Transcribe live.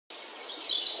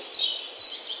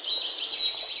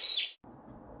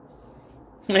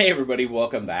Hey everybody,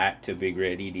 welcome back to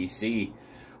BigRedEDC.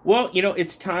 Well,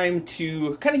 it's time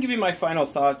to kind of give you my final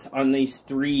thoughts on these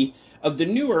three of the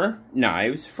newer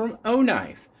knives from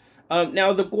Oknife.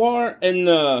 Now, the Gaur and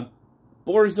the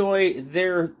Borzoi,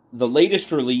 they're the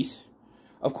latest release.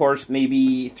 Of course,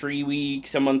 maybe 3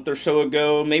 weeks, a month or so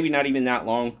ago, maybe not even that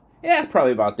long. Yeah,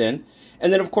 probably about then.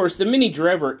 And then, of course, the mini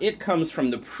Drever, it comes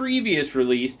from the previous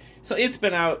release, so it's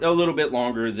been out a little bit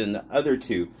longer than the other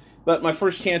two. But my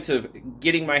first chance of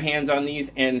getting my hands on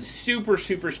these, and super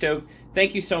stoked.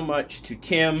 Thank you so much to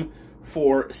Tim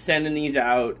for sending these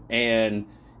out and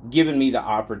giving me the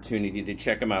opportunity to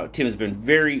check them out. Tim has been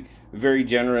very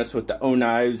generous with the O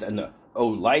knives and the O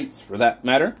lights, for that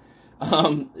matter,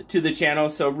 to the channel.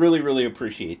 So really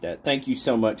appreciate that. Thank you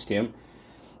so much, Tim.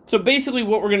 So basically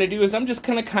what we're going to do is I'm just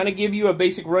going to kind of give you a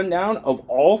basic rundown of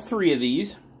all three of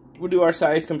these. We'll do our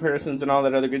size comparisons and all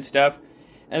that other good stuff.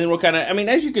 And then we'll kind of,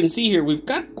 as you can see here, we've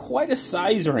got quite a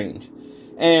size range.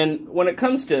 And when it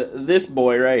comes to this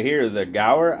boy right here, the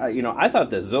Gaur, I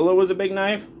thought the Zilla was a big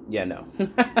knife. Yeah, no.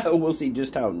 We'll see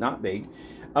just how not big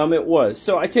it was.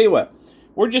 So I tell you what,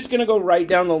 we're just going to go right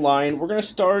down the line. We're going to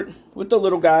start with the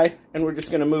little guy, and we're just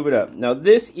going to move it up. Now,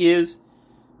 this is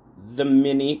the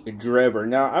mini Drever.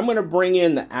 Now, I'm going to bring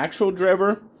in the actual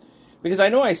Drever, because I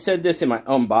know I said this in my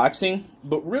unboxing,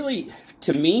 but really,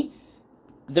 to me,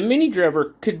 the mini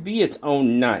Drever could be its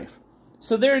own knife.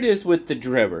 So there it is with the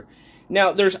Drever.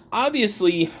 Now, there's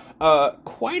obviously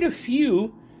quite a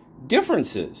few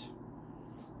differences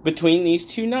between these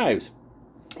two knives.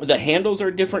 The handles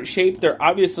are different shape. They're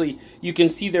obviously, you can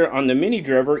see there on the mini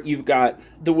Drever, you've got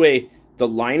the way the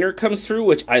liner comes through,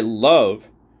 which I love.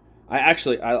 I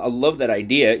love that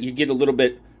idea. You get a little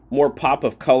bit more pop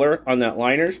of color on that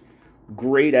liners.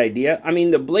 Great idea.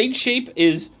 The blade shape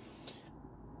is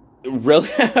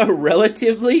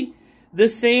relatively the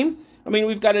same.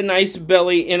 We've got a nice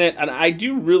belly in it, and I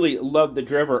do really love the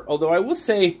Drever. Although I will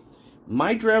say,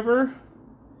 my Drever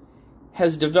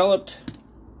has developed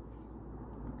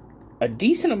a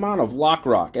decent amount of lock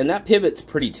rock, and that pivot's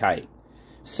pretty tight.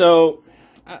 So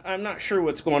I'm not sure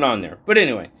what's going on there. But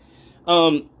anyway,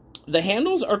 the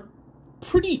handles are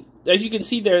pretty, as you can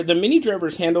see there, the mini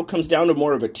Drever's handle comes down to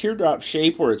more of a teardrop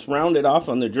shape where it's rounded off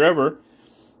on the Drever.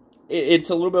 It's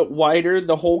a little bit wider.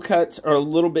 The hole cuts are a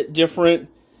little bit different.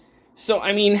 So,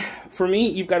 for me,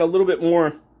 you've got a little bit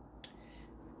more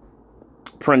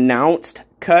pronounced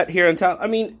cut here on top.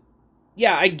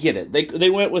 Yeah, I get it. They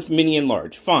went with mini and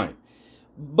large. Fine.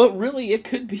 But really, it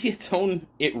could be its own,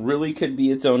 it really could be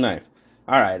its own knife.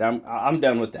 All right, I'm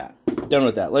done with that. Done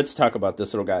with that. Let's talk about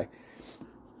this little guy.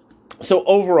 So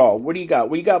overall, what do you got?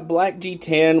 We got black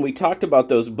G10. We talked about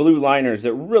those blue liners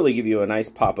that really give you a nice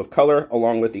pop of color,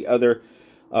 along with the other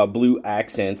blue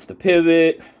accents. The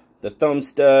pivot, the thumb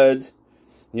studs.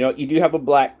 You do have a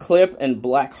black clip and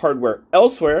black hardware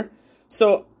elsewhere.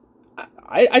 So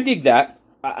I dig that.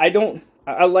 I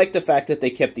like the fact that they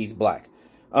kept these black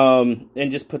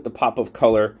and just put the pop of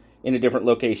color in a different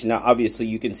location. Now, obviously,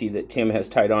 you can see that Tim has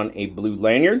tied on a blue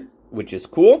lanyard, which is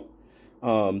cool.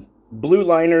 Blue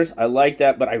liners, I like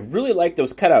that, but I really like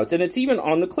those cutouts, and it's even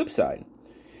on the clip side.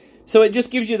 So it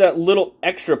just gives you that little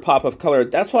extra pop of color.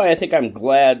 That's why I think I'm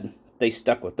glad they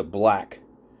stuck with the black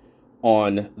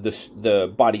on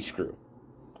the body screw.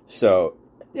 So,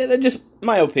 yeah, that's just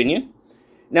my opinion.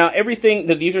 Now, everything,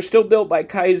 these are still built by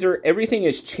Kizer. Everything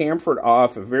is chamfered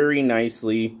off very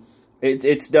nicely.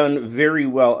 It's done very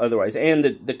well otherwise. And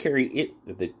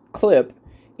the clip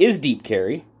is deep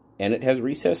carry, and it has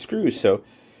recessed screws, so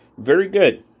very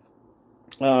good.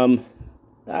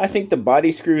 I think the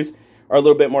body screws are a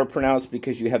little bit more pronounced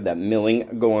because you have that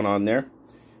milling going on there.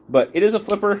 But it is a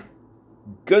flipper.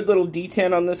 Good little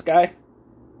D10 on this guy.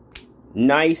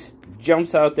 Nice.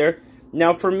 Jumps out there.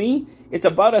 Now for me, it's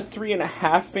about a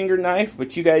 3.5 finger knife,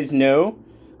 but you guys know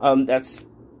I'm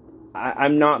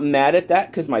not mad at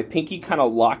that because my pinky kind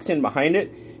of locks in behind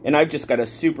it, and I've just got a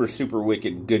super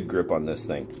wicked good grip on this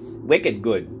thing. Wicked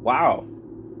good. Wow.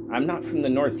 I'm not from the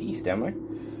Northeast, am I?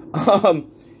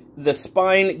 The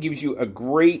spine gives you a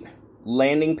great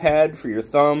landing pad for your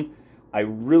thumb. I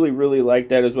really like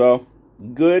that as well.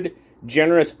 Good,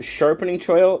 generous sharpening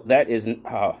choil. That is,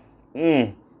 no.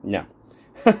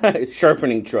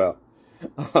 Sharpening choil.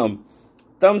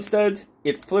 Thumb studs,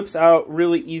 it flips out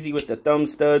really easy with the thumb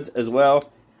studs as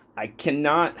well. I'm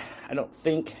not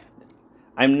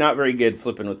very good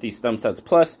flipping with these thumb studs.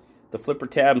 Plus, the flipper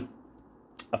tab,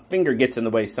 a finger gets in the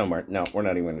way somewhere. No, we're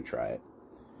not even going to try it.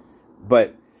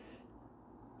 But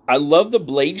I love the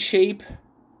blade shape.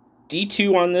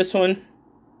 D2 on this one.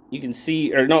 You can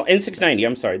see, or no, N690.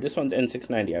 I'm sorry. This one's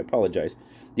N690. I apologize.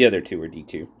 The other two are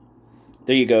D2.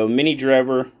 There you go, mini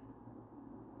Drever.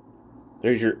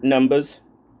 There's your numbers.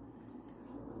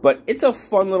 But it's a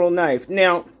fun little knife.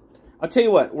 Now, I'll tell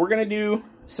you what, we're going to do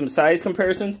some size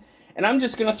comparisons. And I'm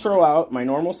just going to throw out my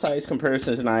normal size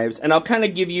comparisons knives. And I'll kind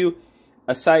of give you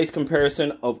a size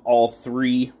comparison of all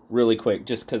three really quick.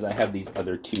 Just because I have these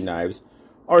other two knives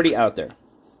already out there.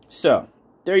 So,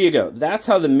 there you go. That's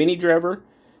how the mini Drever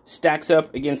stacks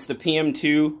up against the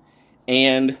PM2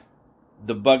 and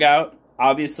the Bug Out.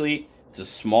 Obviously, it's a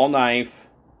small knife.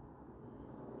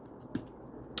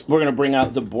 We're going to bring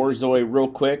out the Borzoi real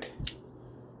quick,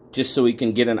 just so we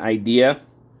can get an idea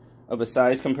of a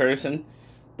size comparison.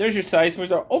 There's your size.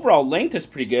 Our overall length is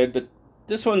pretty good, but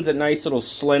this one's a nice little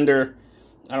slender,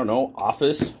 I don't know,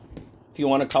 office, if you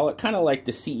want to call it, kind of like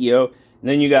the CEO. And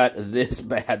then you got this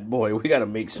bad boy. We got to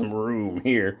make some room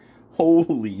here.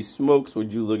 Holy smokes,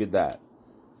 would you look at that.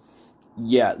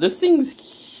 Yeah, this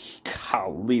thing's,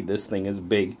 golly, this thing is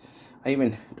big.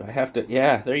 Do I have to,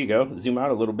 yeah, there you go. Zoom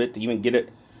out a little bit to even get it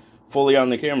fully on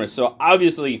the camera. So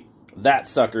obviously that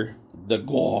sucker, the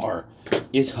Gaur,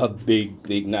 is a big,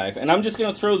 big knife. And I'm just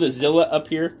going to throw the Zilla up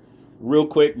here real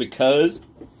quick because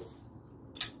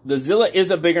the Zilla is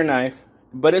a bigger knife,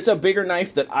 but it's a bigger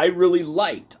knife that I really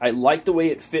liked. I liked the way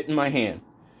it fit in my hand.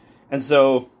 And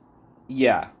so,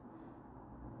 yeah,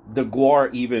 the Gaur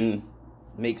even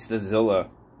makes the Zilla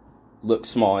look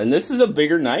small. And this is a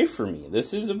bigger knife for me.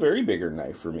 This is a very bigger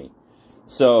knife for me.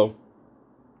 So,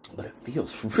 but it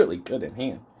feels really good in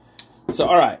hand. So,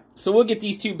 all right. So, we'll get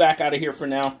these two back out of here for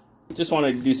now. Just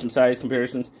wanted to do some size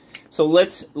comparisons. So,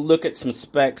 let's look at some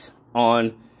specs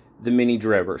on the mini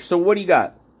Drever. So, what do you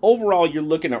got? Overall, you're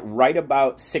looking at right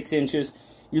about 6 inches.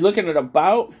 You're looking at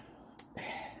about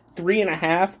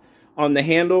 3.5 on the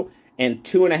handle and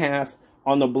 2.5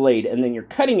 on the blade. And then your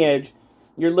cutting edge,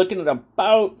 you're looking at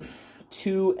about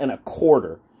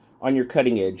 2.25 on your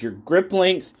cutting edge. Your grip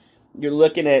length, you're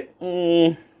looking at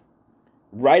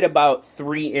right about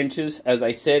 3 inches. As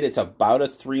I said, it's about a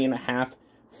 3.5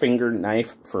 finger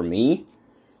knife for me.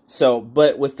 So,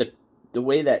 but with the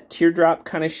way that teardrop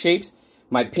kind of shapes,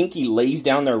 my pinky lays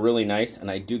down there really nice,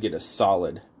 and I do get a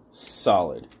solid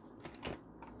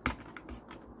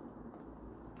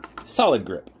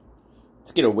grip.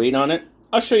 Let's get a weight on it.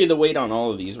 I'll show you the weight on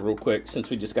all of these real quick, since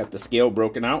we just got the scale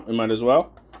broken out. We might as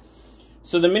well.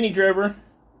 So the mini Drever,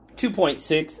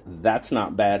 2.6. That's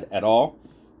not bad at all.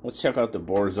 Let's check out the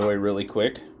Borzoi really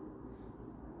quick.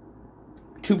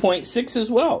 2.6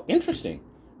 as well. Interesting.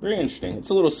 Very interesting. It's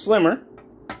a little slimmer.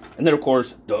 And then, of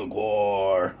course, the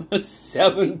Gaur,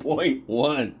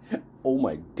 7.1. Oh,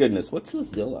 my goodness. What's the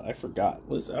Zilla? I forgot.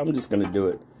 Listen, I'm just going to do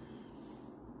it.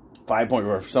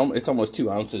 5.4. It's almost 2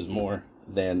 ounces more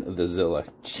than the Zilla.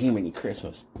 Jiminy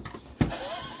Christmas.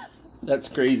 That's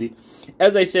crazy.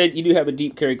 As I said, you do have a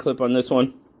deep carry clip on this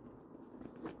one.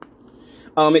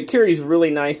 It carries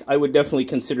really nice. I would definitely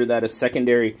consider that a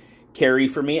secondary carry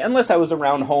for me, unless I was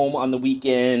around home on the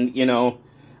weekend, you know.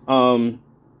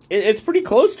 It's pretty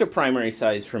close to primary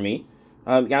size for me.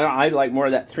 I like more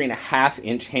of that 3.5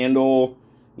 inch handle,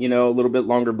 you know, a little bit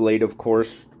longer blade, of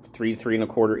course,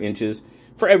 3.25 inches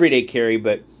for everyday carry.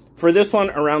 But for this one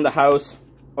around the house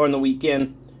or on the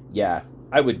weekend, yeah,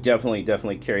 I would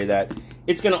definitely carry that.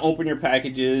 It's going to open your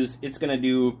packages. It's going to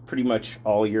do pretty much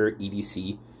all your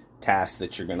EDC tasks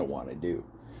that you're going to want to do.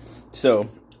 So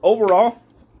overall,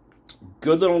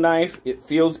 good little knife. It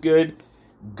feels good.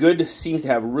 Seems to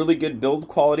have really good build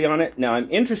quality on it. Now I'm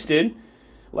interested,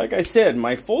 like I said,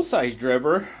 my full-size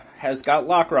Drever has got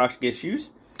lock rock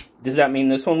issues. Does that mean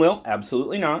this one will?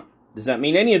 Absolutely not. Does that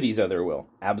mean any of these other will?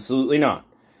 Absolutely not.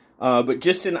 But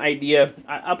just an idea.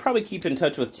 I'll probably keep in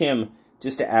touch with Tim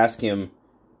just to ask him,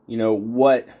 you know,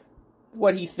 what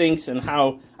he thinks and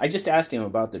how. I just asked him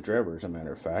about the Drever, as a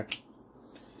matter of fact.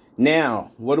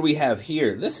 Now, what do we have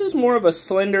here? This is more of a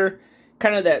slender,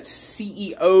 kind of that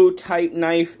CEO type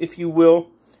knife, if you will.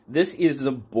 This is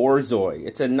the Borzoi.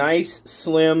 It's a nice,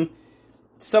 slim,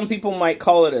 some people might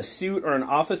call it a suit or an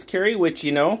office carry, which,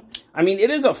 you know, I mean,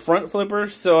 it is a front flipper,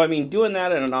 so, I mean, doing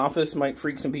that in an office might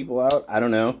freak some people out. I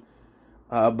don't know.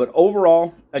 But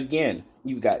overall, again,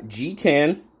 you've got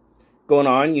G10 going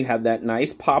on. You have that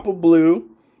nice pop of blue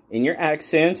in your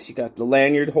accents. You got the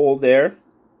lanyard hole there.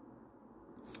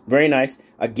 Very nice.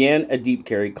 Again, a deep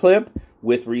carry clip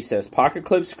with recessed pocket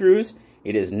clip screws.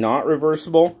 It is not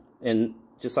reversible, and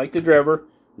just like the Drever,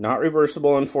 not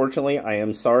reversible, unfortunately. I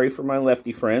am sorry for my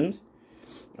lefty friends.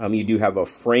 You do have a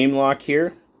frame lock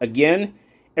here. Again,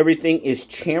 everything is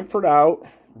chamfered out,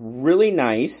 really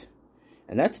nice,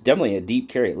 and that's definitely a deep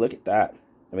carry. Look at that.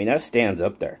 I mean, that stands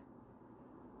up there.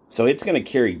 So it's going to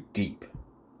carry deep.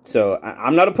 So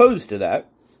I'm not opposed to that.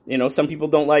 You know, some people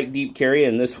don't like deep carry,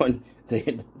 and this one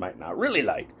they might not really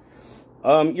like.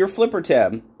 Your flipper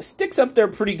tab sticks up there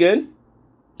pretty good.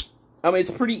 I mean,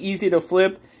 it's pretty easy to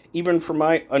flip, even for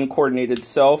my uncoordinated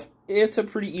self. It's a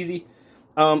pretty easy.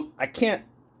 I can't.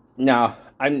 Now,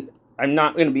 I'm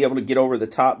not going to be able to get over the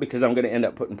top because I'm going to end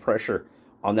up putting pressure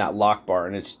on that lock bar,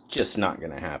 and it's just not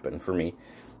going to happen for me.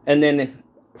 And then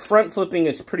front flipping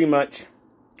is pretty much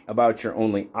about your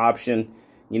only option.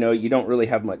 You know, you don't really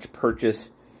have much purchase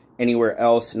anywhere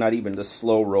else, not even the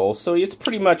slow roll. So it's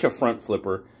pretty much a front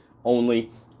flipper only,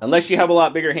 unless you have a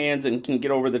lot bigger hands and can get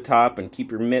over the top and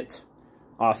keep your mitts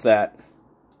off that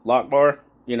lock bar.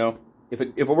 You know, if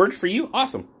it works for you,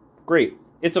 awesome, great.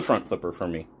 It's a front flipper for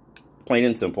me, plain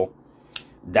and simple.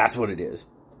 That's what it is.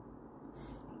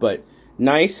 But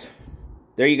nice.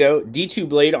 There you go. D2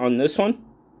 blade on this one.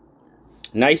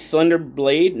 Nice slender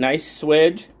blade. Nice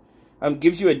swedge.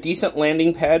 Gives you a decent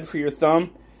landing pad for your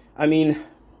thumb. I mean,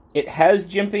 it has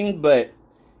jimping, but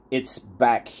it's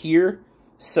back here.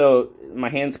 So my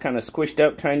hand's kind of squished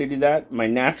up trying to do that. My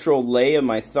natural lay of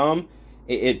my thumb,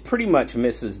 it pretty much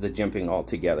misses the jimping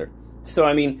altogether. So,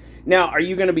 I mean, now, are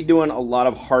you going to be doing a lot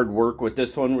of hard work with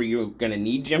this one where you're going to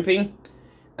need jimping?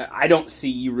 I don't see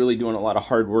you really doing a lot of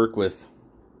hard work with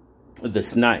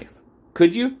this knife.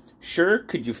 Could you? Sure.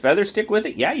 Could you feather stick with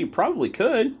it? Yeah, you probably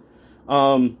could.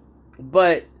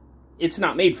 But it's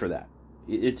not made for that.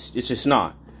 It's just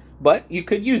not. But you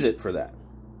could use it for that.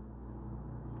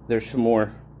 There's some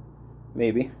more,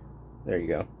 maybe. There you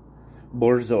go.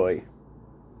 Borzoi.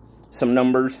 Some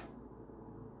numbers.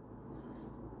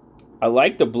 I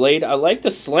like the blade. I like the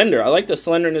slender. I like the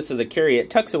slenderness of the carry. It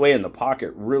tucks away in the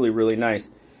pocket really, really nice.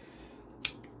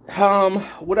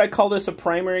 Would I call this a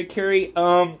primary carry?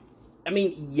 I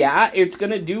mean, yeah, it's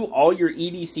going to do all your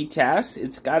EDC tasks.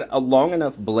 It's got a long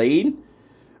enough blade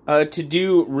to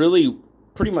do really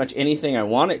pretty much anything I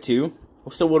want it to.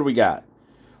 So what do we got?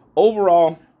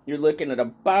 Overall, you're looking at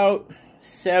about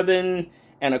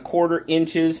 7¼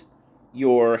 inches.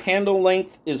 Your handle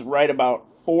length is right about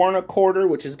 4¼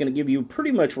 which is going to give you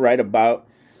pretty much right about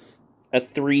a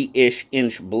 3-ish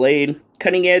inch blade.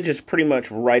 Cutting edge is pretty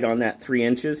much right on that 3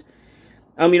 inches.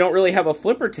 You don't really have a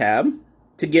flipper tab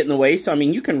to get in the way, so I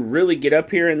mean, you can really get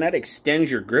up here, and that extends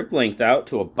your grip length out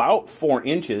to about 4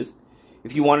 inches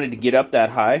if you wanted to get up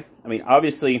that high. I mean,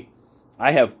 obviously,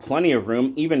 I have plenty of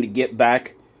room, even to get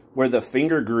back where the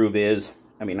finger groove is.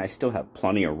 I mean, I still have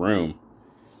plenty of room.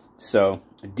 So,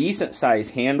 a decent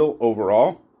size handle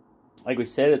overall. Like we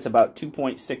said, it's about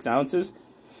 2.6 ounces.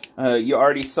 You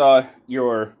already saw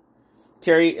your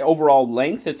carry overall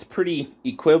length. It's pretty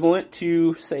equivalent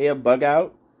to, say, a bug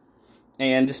out,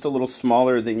 and just a little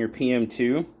smaller than your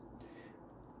PM2.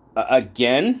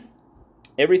 Again,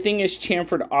 everything is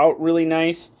chamfered out really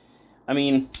nice. I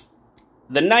mean,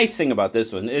 the nice thing about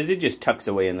this one is it just tucks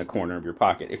away in the corner of your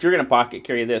pocket. If you're going to pocket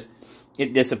carry this,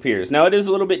 it disappears. Now, it is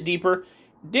a little bit deeper.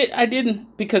 I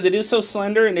didn't, because it is so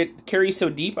slender and it carries so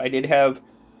deep, I did have,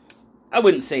 I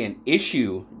wouldn't say an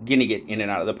issue getting it in and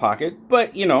out of the pocket,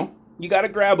 but, you know, you got to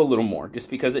grab a little more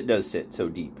just because it does sit so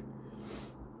deep.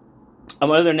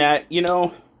 Other than that, you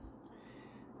know,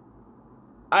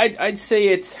 I'd say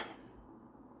it's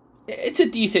a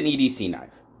decent EDC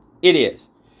knife. It is.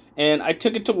 And I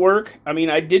took it to work. I mean,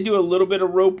 I did do a little bit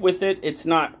of rope with it. It's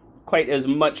not quite as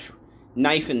much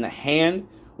knife in the hand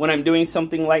when I'm doing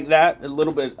something like that. A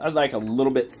little bit, I like a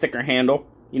little bit thicker handle,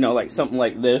 you know, like something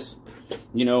like this,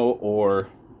 you know, or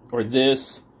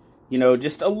this, you know,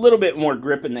 just a little bit more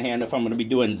grip in the hand if I'm going to be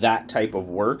doing that type of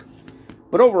work.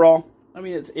 But overall, I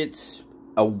mean, it's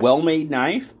a well-made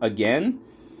knife, again.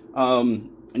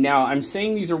 Now, I'm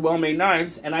saying these are well-made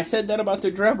knives, and I said that about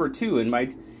the Drever, too. And my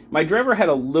Drever had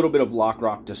a little bit of lock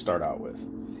rock to start out with.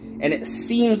 And it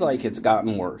seems like it's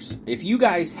gotten worse. If you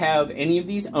guys have any of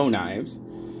these O-knives,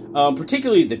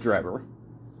 particularly the Drever,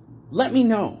 let me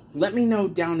know. Let me know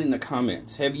down in the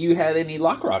comments. Have you had any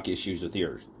lock rock issues with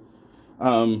yours?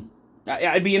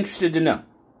 I'd be interested to know.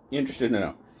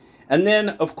 And then,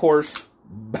 of course,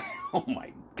 oh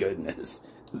my goodness,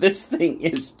 this thing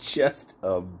is just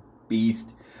a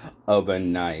beast of a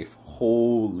knife.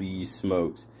 Holy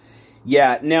smokes.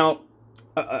 Yeah, now,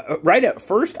 right at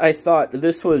first, I thought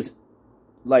this was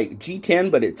like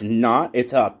G10, but it's not.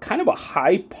 It's a kind of a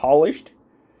high-polished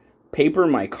paper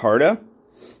micarta.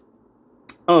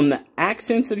 The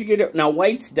accents that you get, now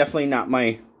white's definitely not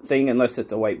my thing unless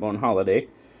it's a White Bone Holiday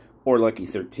or Lucky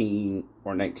 13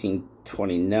 or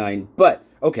 1929, but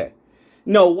okay.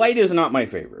 No, white is not my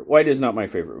favorite. White is not my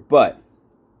favorite, but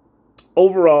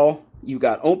overall, you've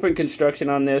got open construction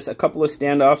on this, a couple of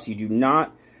standoffs. You do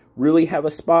not really have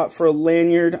a spot for a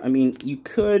lanyard. I mean, you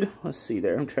could, let's see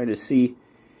there. I'm trying to see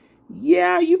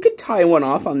Yeah, you could tie one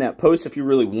off on that post if you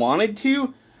really wanted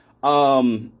to.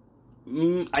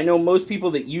 I know most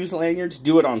people that use lanyards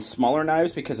do it on smaller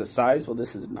knives because of size. Well,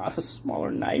 this is not a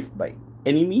smaller knife by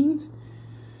any means.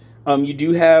 You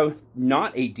do have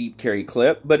not a deep carry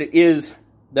clip, but it is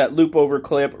that loop over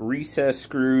clip, recessed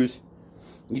screws.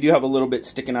 You do have a little bit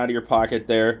sticking out of your pocket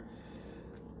there.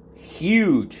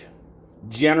 Huge,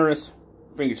 generous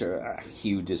finger.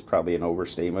 Huge is probably an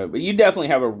overstatement, but you definitely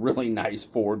have a really nice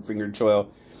forward finger choil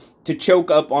to choke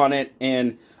up on it.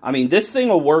 And I mean, this thing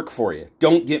will work for you.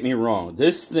 Don't get me wrong.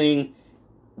 This thing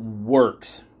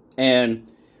works.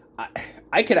 And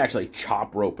I could actually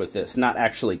chop rope with this, not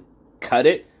actually cut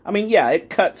it. I mean, yeah, it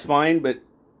cuts fine, but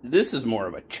this is more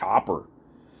of a chopper.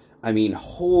 I mean,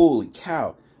 holy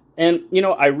cow. And, you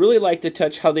know, I really like to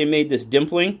touch how they made this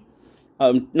dimpling.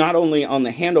 Not only on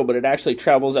the handle, but it actually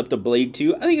travels up the blade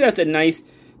too. I think that's a nice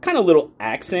kind of little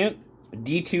accent.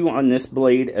 D2 on this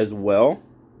blade as well.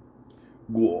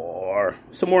 Gaur.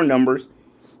 Some more numbers.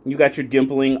 You got your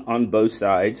dimpling on both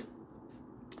sides.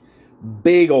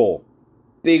 Big ol'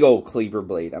 cleaver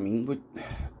blade. I mean,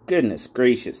 goodness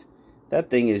gracious. That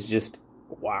thing is just,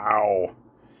 wow.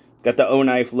 Got the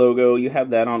Oknife logo. You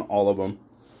have that on all of them.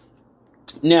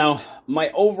 Now, my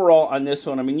overall on this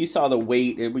one, I mean, you saw the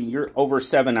weight. I mean, you're over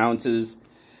 7 ounces.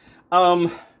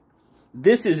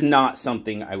 This is not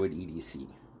something I would EDC.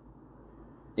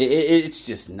 It's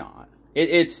just not.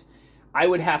 I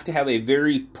would have to have a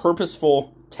very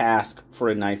purposeful task for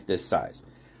a knife this size.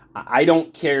 I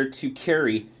don't care to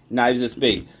carry knives this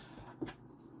big.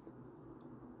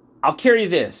 I'll carry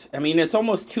this. I mean, it's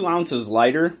almost 2 ounces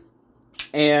lighter.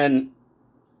 And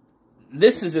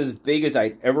this is as big as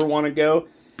I'd ever want to go.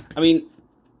 I mean,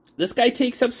 this guy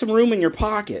takes up some room in your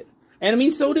pocket. And I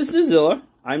mean, so does the Zilla.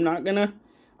 I'm not gonna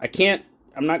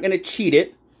cheat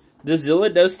it. The Zilla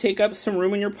does take up some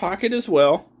room in your pocket as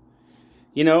well.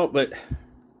 You know, but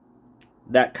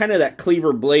that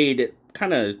cleaver blade, it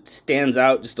kind of stands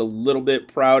out just a little bit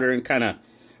prouder and kind of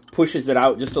pushes it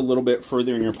out just a little bit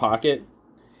further in your pocket.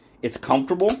 It's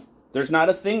comfortable. There's not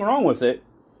a thing wrong with it.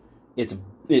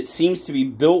 It seems to be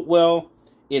built well.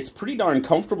 It's pretty darn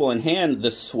comfortable in hand.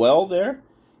 The swell there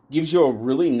gives you a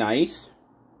really nice...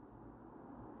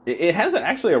 It has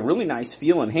actually a really nice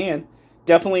feel in hand.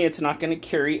 Definitely it's not going to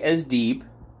carry as deep.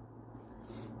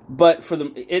 But for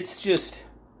the... It's just...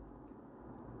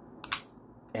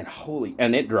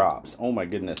 And it drops. Oh my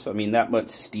goodness. I mean, that much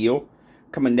steel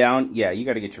coming down. Yeah, you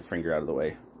got to get your finger out of the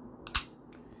way.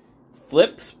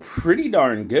 Flips pretty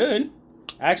darn good.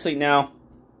 Actually, now...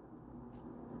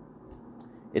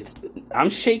 I'm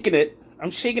shaking it. I'm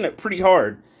shaking it pretty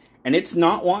hard. And it's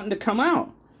not wanting to come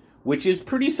out. Which is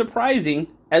pretty surprising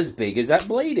as big as that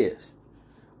blade is.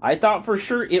 I thought for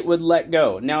sure it would let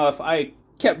go. Now, if I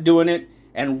kept doing it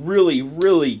and really,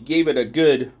 really gave it a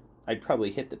good... I'd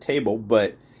probably hit the table,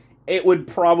 but it would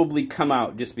probably come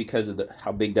out just because of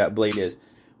how big that blade is.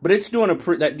 But it's doing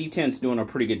that D10's doing a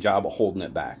pretty good job of holding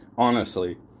it back.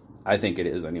 Honestly, I think it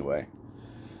is anyway.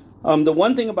 The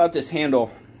one thing about this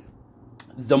handle...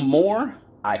 The more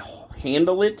I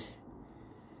handle it,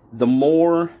 the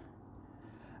more...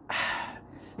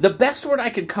 The best word I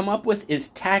could come up with is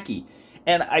tacky.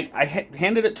 And I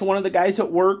handed it to one of the guys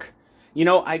at work. You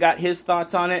know, I got his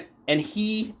thoughts on it. And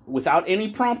he, without any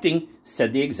prompting,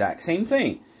 said the exact same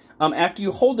thing. After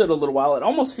you hold it a little while, it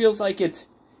almost feels like it's...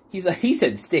 He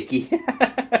said sticky.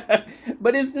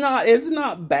 But it's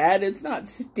not bad. It's not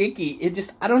sticky. It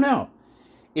just... I don't know.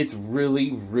 It's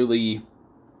really, really...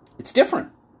 It's different.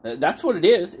 That's what it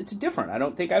is. It's different. I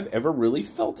don't think I've ever really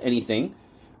felt anything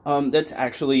that's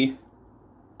actually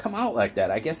come out like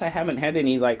that. I guess I haven't had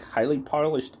any like highly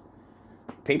polished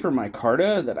paper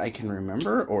micarta that I can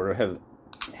remember or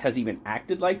has even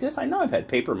acted like this. I know I've had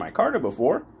paper micarta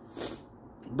before,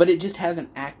 but it just hasn't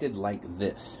acted like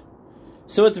this.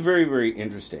 So it's very, very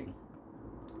interesting.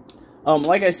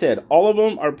 Like I said, all of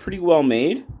them are pretty well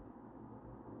made.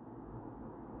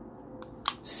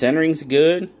 Centering's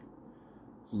good.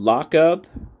 Lockup,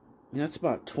 that's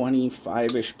about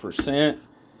 25-ish%.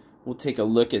 We'll take a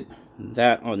look at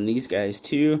that on these guys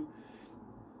too.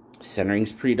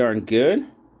 Centering's pretty darn good.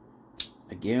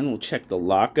 Again, we'll check the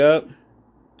lockup.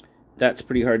 That's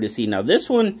pretty hard to see. Now this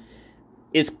one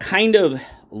is kind of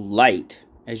light,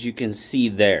 as you can see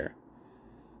there.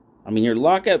 I mean, your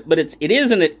lockup, but it is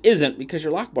and it isn't because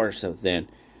your lock bar is so thin.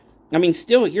 I mean,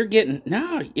 still, you're getting...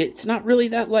 No, it's not really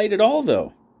that light at all,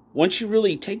 though. Once you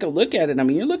really take a look at it, I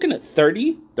mean, you're looking at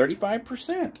 30,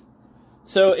 35%.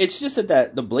 So it's just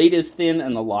that the blade is thin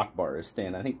and the lock bar is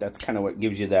thin. I think that's kind of what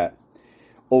gives you that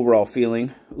overall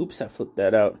feeling. Oops, I flipped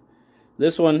that out.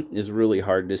 This one is really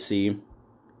hard to see.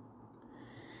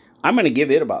 I'm going to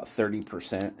give it about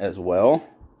 30% as well.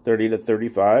 30 to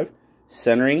 35.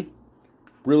 Centering,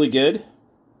 really good.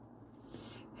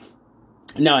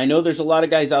 Now, I know there's a lot of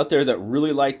guys out there that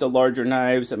really like the larger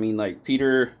knives. I mean, like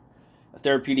Peter,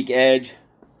 Therapeutic Edge,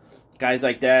 guys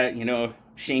like that. You know,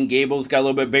 Shane Gable's got a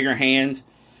little bit bigger hands.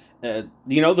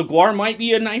 You know, the Gaur might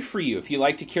be a knife for you if you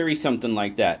like to carry something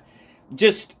like that.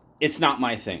 Just, it's not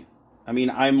my thing. I mean,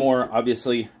 I'm more,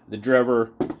 obviously, the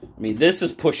Drever. I mean, this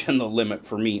is pushing the limit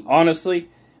for me, honestly.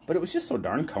 But it was just so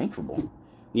darn comfortable.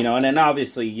 You know, and then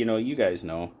obviously, you know, you guys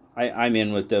know. I'm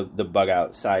in with the bug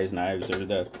out size knives or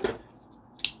the...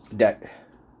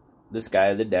 this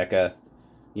guy, the Deca,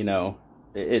 you know,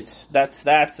 that's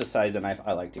the size of knife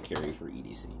I like to carry for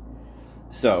EDC.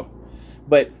 So,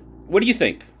 but what do you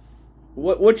think?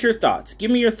 What's your thoughts?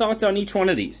 Give me your thoughts on each one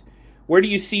of these. Where do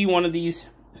you see one of these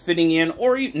fitting in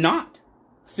or not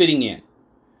fitting in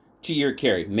to your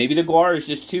carry? Maybe the Gaur is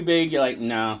just too big. You're like,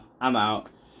 no, I'm out.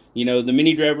 You know, the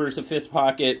mini Drever is a 5th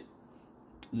pocket.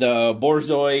 The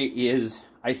Borzoi is,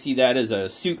 I see that as a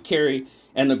suit carry,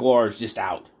 and the Gaur is just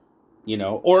out. You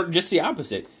know, or just the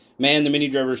opposite. Man, the mini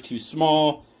Drever is too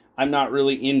small. I'm not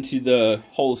really into the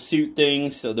whole suit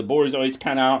thing, so the Borzoi's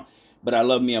kind of out. But I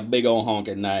love me a big old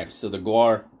honking knife, so the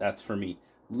Gaur, that's for me.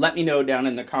 Let me know down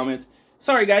in the comments.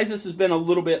 Sorry, guys, this has been a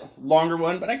little bit longer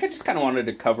one, but I just kind of wanted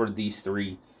to cover these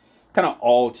three kind of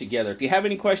all together. If you have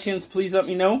any questions, please let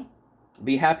me know.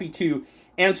 Be happy to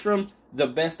answer them the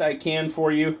best I can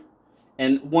for you.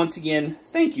 And once again,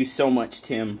 thank you so much,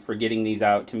 Tim, for getting these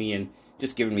out to me and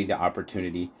just giving me the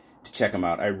opportunity to check them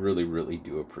out. I really, really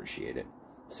do appreciate it.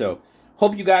 So,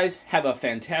 hope you guys have a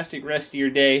fantastic rest of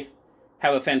your day.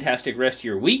 Have a fantastic rest of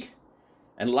your week.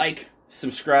 And like,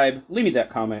 subscribe, leave me that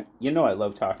comment. You know I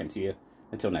love talking to you.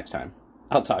 Until next time,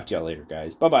 I'll talk to y'all later,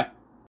 guys. Bye-bye.